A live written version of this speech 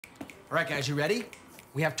All right, guys, you ready?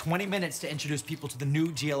 We have 20 minutes to introduce people to the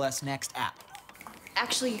new GLSnext app.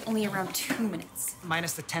 Actually, only around 2 minutes.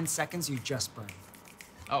 Minus the 10 seconds you just burned.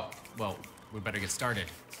 Oh, well, we better get started.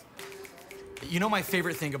 You know, my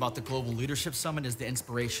favorite thing about the Global Leadership Summit is the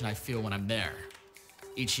inspiration I feel when I'm there.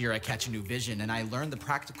 Each year I catch a new vision and I learn the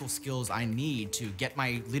practical skills I need to get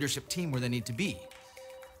my leadership team where they need to be.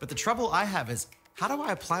 But the trouble I have is, how do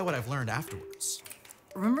I apply what I've learned afterwards?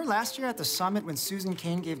 Remember last year at the summit when Susan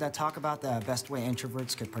Cain gave that talk about the best way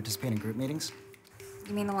introverts could participate in group meetings?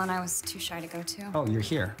 You mean the one I was too shy to go to? Oh, you're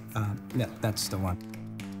here. Yeah, that's the one.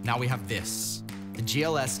 Now we have this, the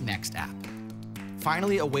GLSnext app.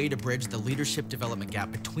 Finally, a way to bridge the leadership development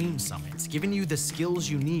gap between summits, giving you the skills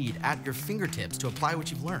you need at your fingertips to apply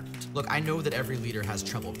what you've learned. Look, I know that every leader has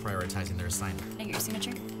trouble prioritizing their assignment. Can I get your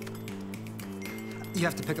signature? You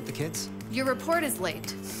have to pick up the kids? Your report is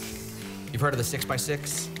late. You've heard of the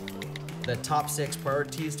 6x6? The top 6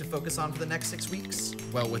 priorities to focus on for the next 6 weeks?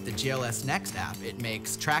 Well, with the GLSnext app, it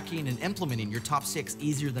makes tracking and implementing your top 6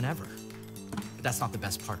 easier than ever. But that's not the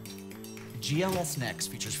best part. GLSnext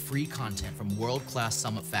features free content from world-class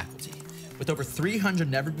summit faculty, with over 300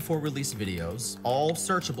 never-before-released videos, all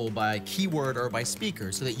searchable by keyword or by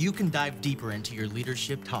speaker, so that you can dive deeper into your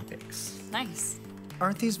leadership topics. Nice.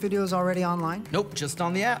 Aren't these videos already online? Nope, just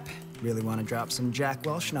on the app. Really want to drop some Jack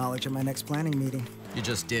Welch knowledge at my next planning meeting. You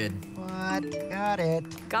just did. What? Got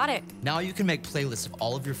it. Got it. Now you can make playlists of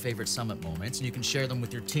all of your favorite summit moments, and you can share them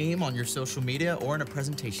with your team on your social media or in a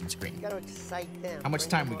presentation screen. You gotta excite them. How much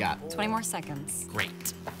time we got? 20 more seconds.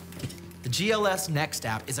 Great. The GLSnext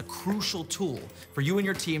app is a crucial tool for you and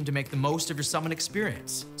your team to make the most of your summit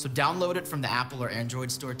experience. So download it from the Apple or Android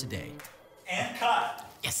store today. And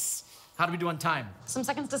cut. Yes. How do we do on time? Some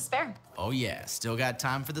seconds to spare. Oh yeah, still got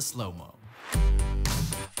time for the slow-mo.